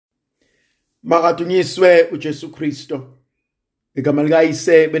Makadunyiswe uJesu Kristo. Igama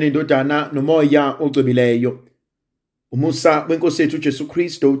likayise benendodana nomoya ogcebileyo. Umusa wenkosi yethu uJesu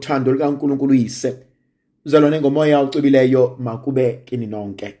Kristo, uthando likaNkulunkulu uyise, uzalwane ngomoya ogcebileyo makube kini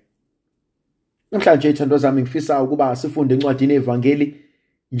nonke. Namhlanje ithandwa zami ngifisa ukuba sifunde encwadini yevangeli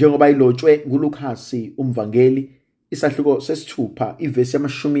njengoba ilotshwe nguLukhasi umvangeli, isahluko sesithupha, ivesi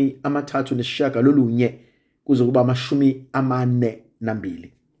yamashumi amathathu nesishiyagalolunye kuze kuba amashumi amane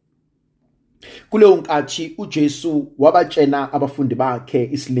nambili. Kuleyo nkathi uJesu wabatshena abafundi bakhe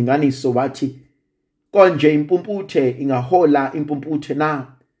isilinganiso wathi, konje impumputhe ingahola impumputhe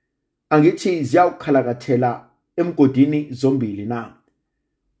na? Angithi ziyawukhalakathela emgodini zombili na?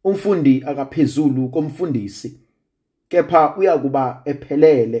 Umfundi akaphezulu komfundisi, kepha uyakuba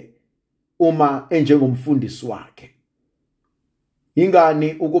ephelele uma enjengomfundisi wakhe.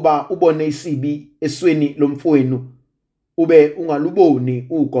 Ingani ukuba ubone isibi esweni lomfowenu ube ungaluboni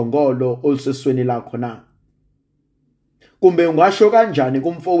ugongolo olusesweni lakho na? Kumbe ungasho kanjani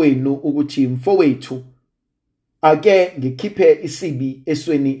kumfowenu ukuthi mfowethu, ake ngikhiphe isibi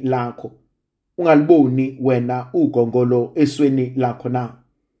esweni lakho, ungaluboni wena ugongolo esweni lakho na?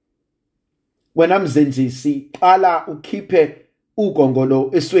 Wena mzenzisi, qala ukhiphe ugongolo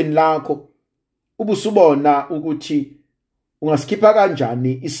esweni lakho, ubusubona ukuthi ungasikhipha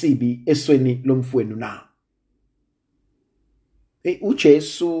kanjani isibi esweni lomfowenu na.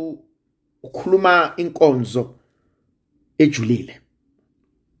 uJesu ukhuluma inkonzo ejulile.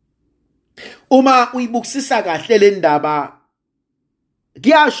 Uma uyibukisisa kahle le ndaba,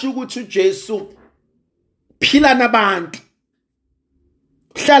 kuyasho ukuthi uJesu phila nabantu,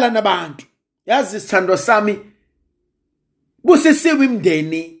 hlala nabantu. Yazi isithandwa sami, busisiwe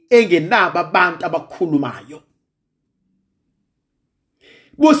imndeni engenabo abantu abakhulumayo.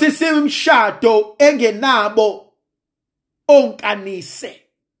 Busisiwe imshado engenabo onkanise.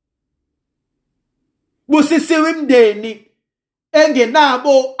 Busisiwe imndeni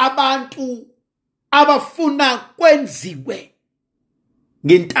engenabo abantu abafuna kwenziwe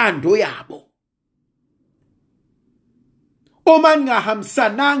ngentando yabo. Uma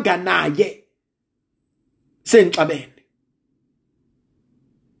ningahambisananga naye senixabene.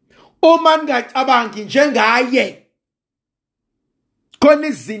 Uma ningacabangi njengaye, khona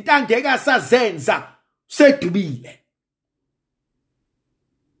izinto angeke asazenza, sedubile.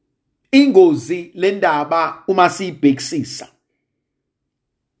 Ingozi le ndaba uma siyibhekisisa,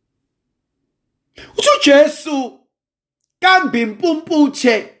 uJesu kambe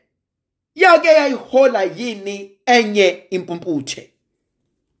impumputhe yake yayihola yini enye impumputhe?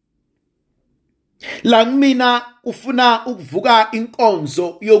 La mina ufuna ukuvuka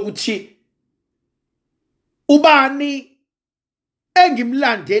inkonzo yokuthi ubani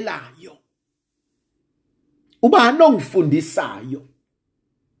engimlandelayo, ubani ongifundisayo,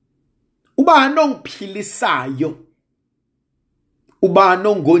 ubani ongiphilisayo, ubani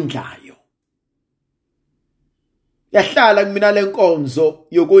ongondlayo. Yahlala kumina lenkonzo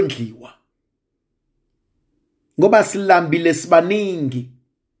yokondliwa, ngoba silambile sibaningi,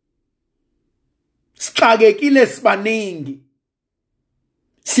 sixakekile sibaningi,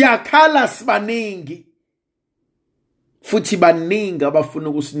 siyakhala sibaningi, futhi baningi abafuna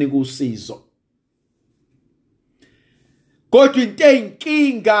ukusinika usizo. Kodwa into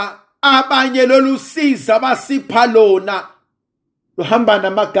eyinkinga, abanye lolu sizo abasipha lona luhamba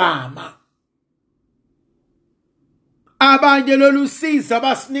namagama. Abanye lolu sizo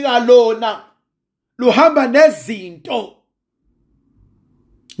abasinika lona luhamba nezinto.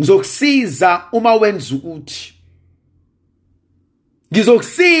 Ngizokusiza uma wenza ukuthi,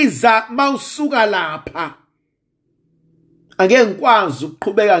 ngizokusiza mawusuka lapha, angeke ngikwazi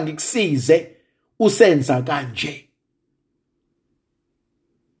ukuqhubeka ngikusize usenza kanje.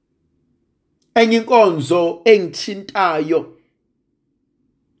 Enye inkonzo engithintayo,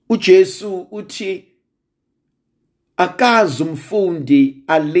 uJesu uthi akazi umfundi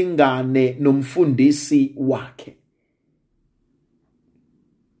alingane nomfundisi wakhe.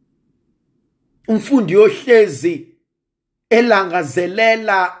 Umfundi yohlezi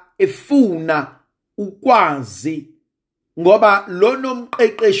elangazelela efuna ukwazi, ngoba lo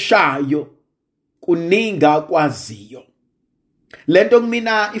nomqeqeshayo kuninga kwaziyo. Lento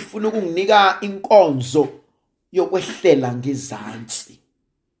kumina ifuna ukunginika inkonzo yokwehlela ngezansi.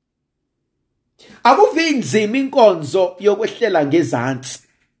 Akuvinzima inkonzo yokwehlela ngezansi.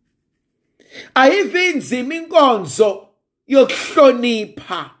 Ayivinzima inkonzo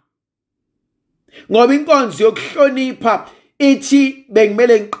yokuhlonipha. Ngoba inkonzo yokuhlonipha ithi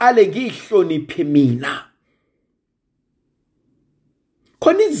bengimele ngiqale ngihloniphe mina.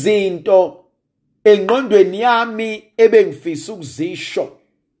 Khona izinto engqondweni yami ebengifisa ukuzisho,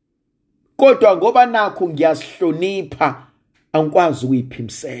 kodwa ngoba nakho ngiyasihlonipha angikwazi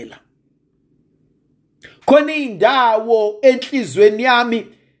ukuyiphimisela. Khona indawo enhlizweni yami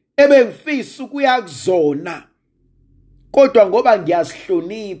ebengifisa ukuya kuzona, kodwa ngoba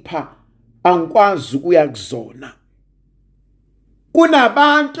ngiyasihlonipha angikwazi ukuya kuzona.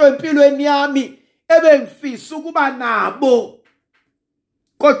 Kunabantu empilweni yami ebengifisa ukuba nabo,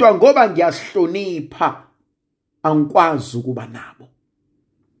 kodwa ngoba ngiyasihlonipha angikwazi ukuba nabo.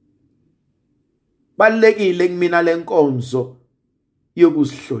 Balekile kumina lenkonzo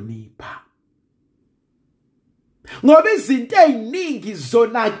yokuzihlonipha, ngoba izinto eziningi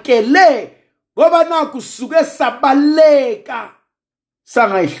zonakele ngoba naku suke sabaleka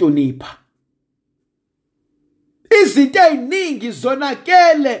sangayihlonipha. Izinto eziningi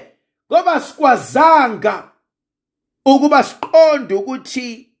zonakele ngoba sikwazanga ukuba siqonde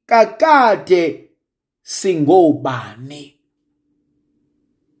ukuthi kakade singobani,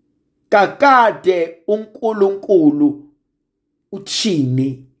 kakade uNkulunkulu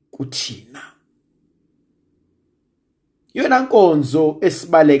uthini kuthina. Yona nkonzo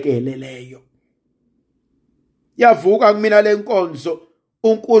esibalekele leyo. Yavuka kumina lenkonzo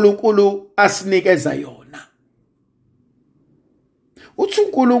uNkulunkulu asinikeza yona. Uthi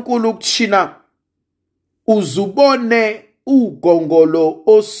uNkulunkulu kuthina uzubone ugongolo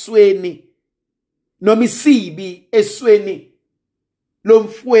osweni noma isibi esweni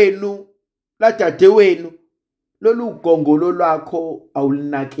lomfowenu ladadewenu, lolu gongolo lwakho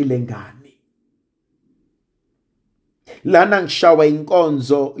awulinakile ngani. Lana ngishawa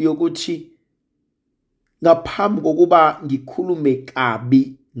inkonzo yokuthi ngaphambi kokuba ngikhulume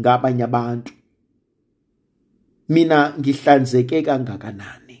kabi ngabanye abantu, mina ngihlanzeke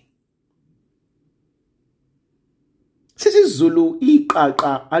kangakanani. Sisizulu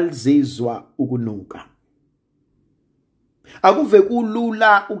iqaqa alizizwa ukunuka. Akuve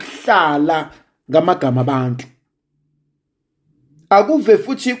kulula ukuhlala ngamagama abantu. Akuve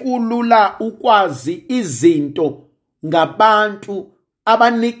futhi kulula ukwazi izinto ngabantu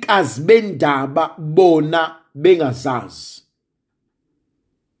abanikazi bendaba bona bengazazi.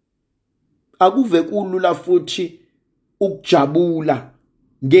 Akuve kulula futhi ukujabula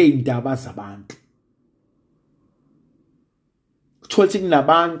ngeindaba zabantu. Kuthola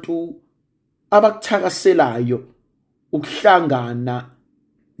kunabantu abakuthakaselayo ukuhlangana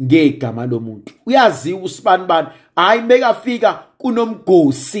ngegama lomuntu. Uyazi usibanibani, hayi bekafika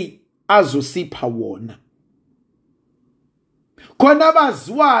kunomgosi azosipha wona. Khona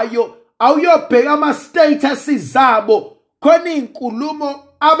abaziwayo awuyobheka ama status zabo, khona inkulumo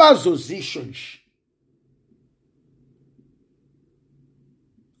abazozisho nje.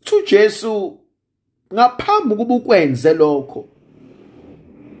 Jesu ngaphambi kuba ukwenze lokho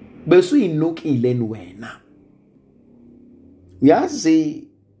bese uyinukile wena. Uyazi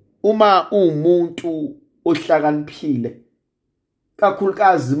uma umuntu ohlakaniphile,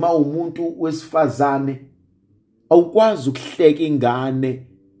 kakhulukazi uma umuntu wesifazane, awukwazi ukuhleka ingane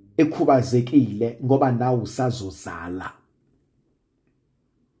ekhubazekile ngoba nawe usazozala.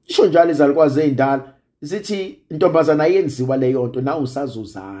 Isho njalo izalukwazi ezindala sithi intombazana yenziwa leyo nto nawe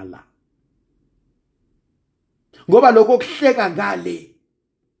usazozala. Ngoba lokho kuhleka ngale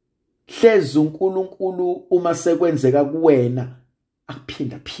hlezi uNkulunkulu uma sekwenzeka kuwena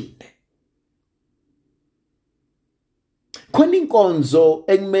akuphinda phinde. Khona inkonzo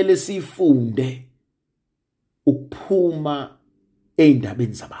ekumele sifunde ukuphuma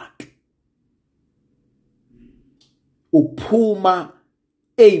eindabeni zabantu, ukuphuma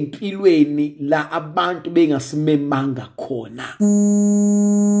eimpilweni la abantu bengasimemanga khona.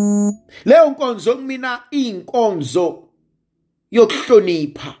 Leyo nkonzo kumina inkonzo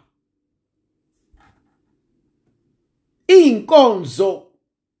yokuhlonipha, inkonzo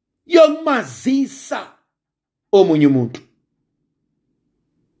yokumazisa omunye umuntu,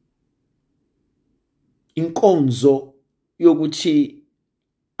 inkonzo yokuthi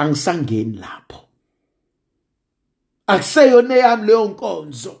angisangeni lapho, akuseyona yami leyo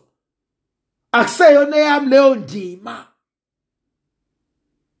nkonzo, akuseyona yami leyo ndima.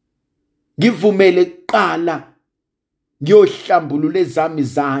 Ngivumele kuqala ngiyohlambulula ezami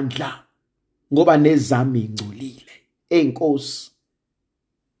izandla ngoba nezami ingcolile. Enkosi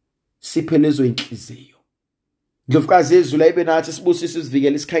siphe lezo inhliziyo. Ndlovukazi yezulu ayibe nathi, sibusise,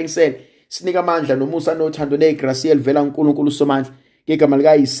 isivikele, isikhanyisele, sinika amandla nomusa nothando negrace elivela kuNkulunkulu uSomandla ngegama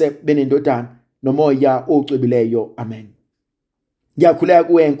likaYise benendodana nomoya ocwebileyo. Amen. Ngiyakhuleka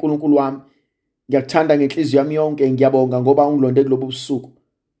kuwe uNkulunkulu wami, ngiyakuthanda ngenhliziyo yami yonke, ngiyabonga ngoba ungilonde kulobu busuku.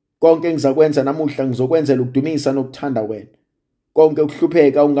 Konke engizakwenza namuhla ngizokwenzela ukudumisa nokuthanda wena. Konke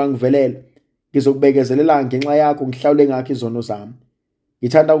ukuhlupheka ungangivelela, ngizokubekezelela ngenxa yakho, ngihlawule ngakho izono zami.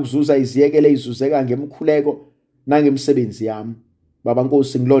 Ngithanda ukuzuza iziyekele ezizuzeka ngemkhuleko nangemsebenzi yami. Baba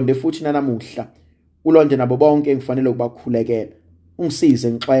Nkosi, ngilonde futhi nanamuhla. Ulonde nabo bonke engifanele ukubakhulekela.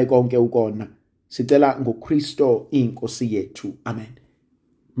 Ungisize ngixwaye konke ukona. Sicela ngoKristo inkosi yethu. Amen.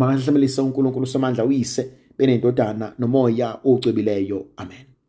 Makahlemelise uNkulunkulu somandla uyise benendodana nomoya ocwebileyo. Amen.